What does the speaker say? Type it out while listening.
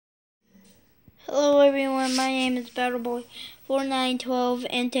Hello everyone, my name is Battleboy4912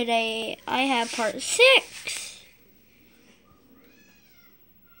 and today I have part 6.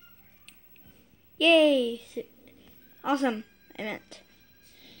 Yay! Awesome, I meant.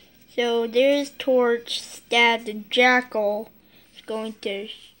 So there's Torch stabbed the jackal. It's going to,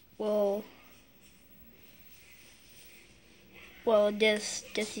 this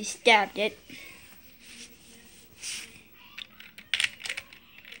he stabbed it.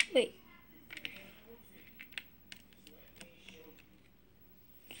 Wait.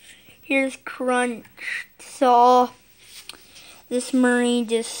 Here's Crunch. Saw this Marine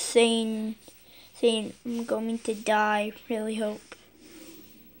just saying I'm going to die.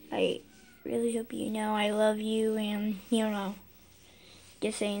 I really hope you know I love you, and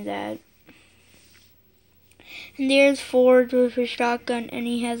just saying that. And there's Ford with a shotgun, and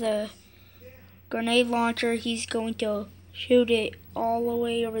he has a grenade launcher. He's going to shoot it all the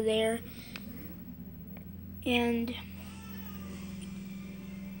way over there. And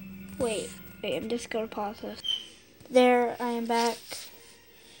wait, I'm just gonna pause this. There, I am back.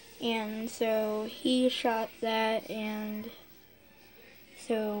 And so he shot that, and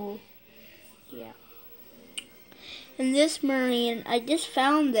so yeah. And this Marine, I just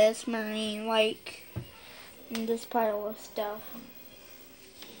found this Marine like in this pile of stuff.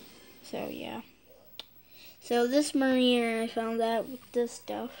 So yeah. So this Marine, I found that with this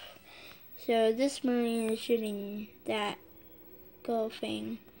stuff. So this Marine is shooting that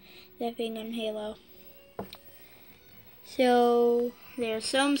thing in Halo. So there's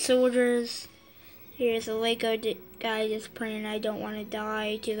some soldiers. Here's a Lego guy just praying I don't want to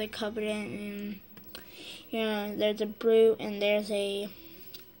die to the Covenant, and there's a brute, and there's a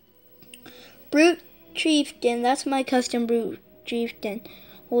brute chieftain. That's my custom brute chieftain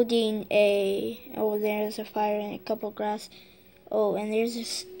holding there's a fire and a couple grass. Oh, and there's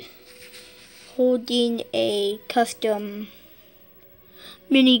this holding a custom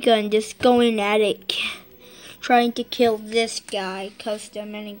minigun, just going at it, trying to kill this guy,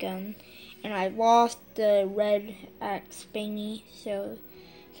 custom minigun. And I lost the red axe thingy, so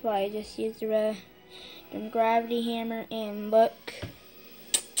that's why I just used the gravity hammer. And look,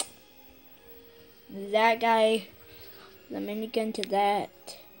 that guy, the minigun to that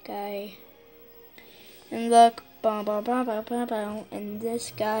guy. And look, boom, boom, boom, boom, boom, boom. And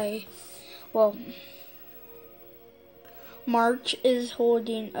this guy, March is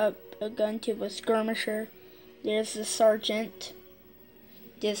holding up a gun to a skirmisher. There's the sergeant,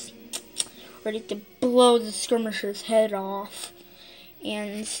 just ready to blow the skirmisher's head off.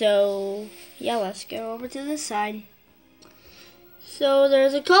 And so, yeah, let's go over to this side. So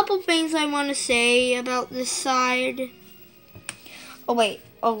there's a couple things I want to say about this side. Oh wait,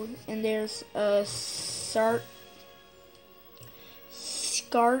 and there's a Scarch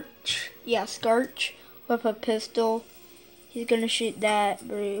with a pistol. He's gonna shoot that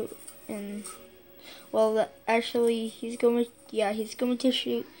brute, and actually he's going to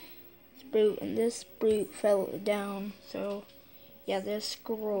shoot this brute, and this brute fell down. So yeah, there's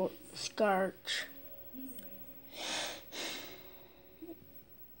Scarch.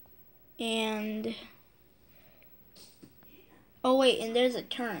 And oh wait, and there's a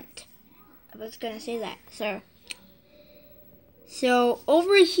turret. I was gonna say that. So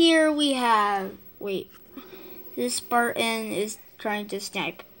over here we have, this Spartan is trying to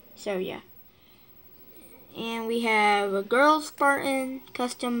snipe. So yeah. And we have a girl Spartan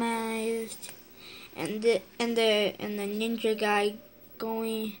customized, and the ninja guy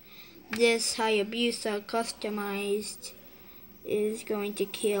going, this Hayabusa customized is going to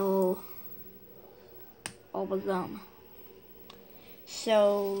kill all of them.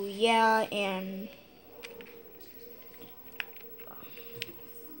 So yeah, and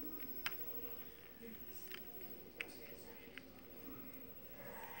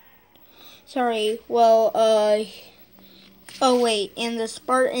sorry, and the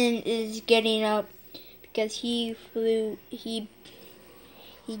Spartan is getting up because he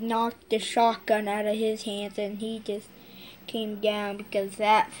knocked the shotgun out of his hands, and he just came down because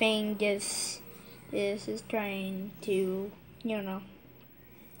that thing is trying to,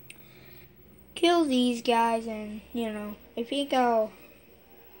 kill these guys. And I think I'll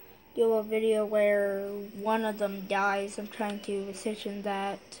do a video where one of them dies. I'm trying to position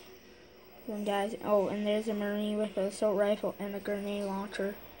that one dies. Oh, and there's a Marine with an assault rifle and a grenade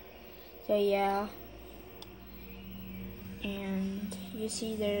launcher. So yeah, and you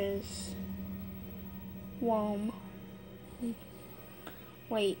see there's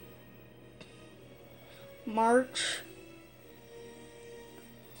March.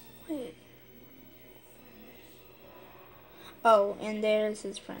 Oh, and there's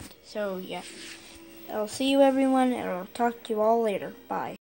his friend. So, yeah. I'll see you everyone, and I'll talk to you all later. Bye.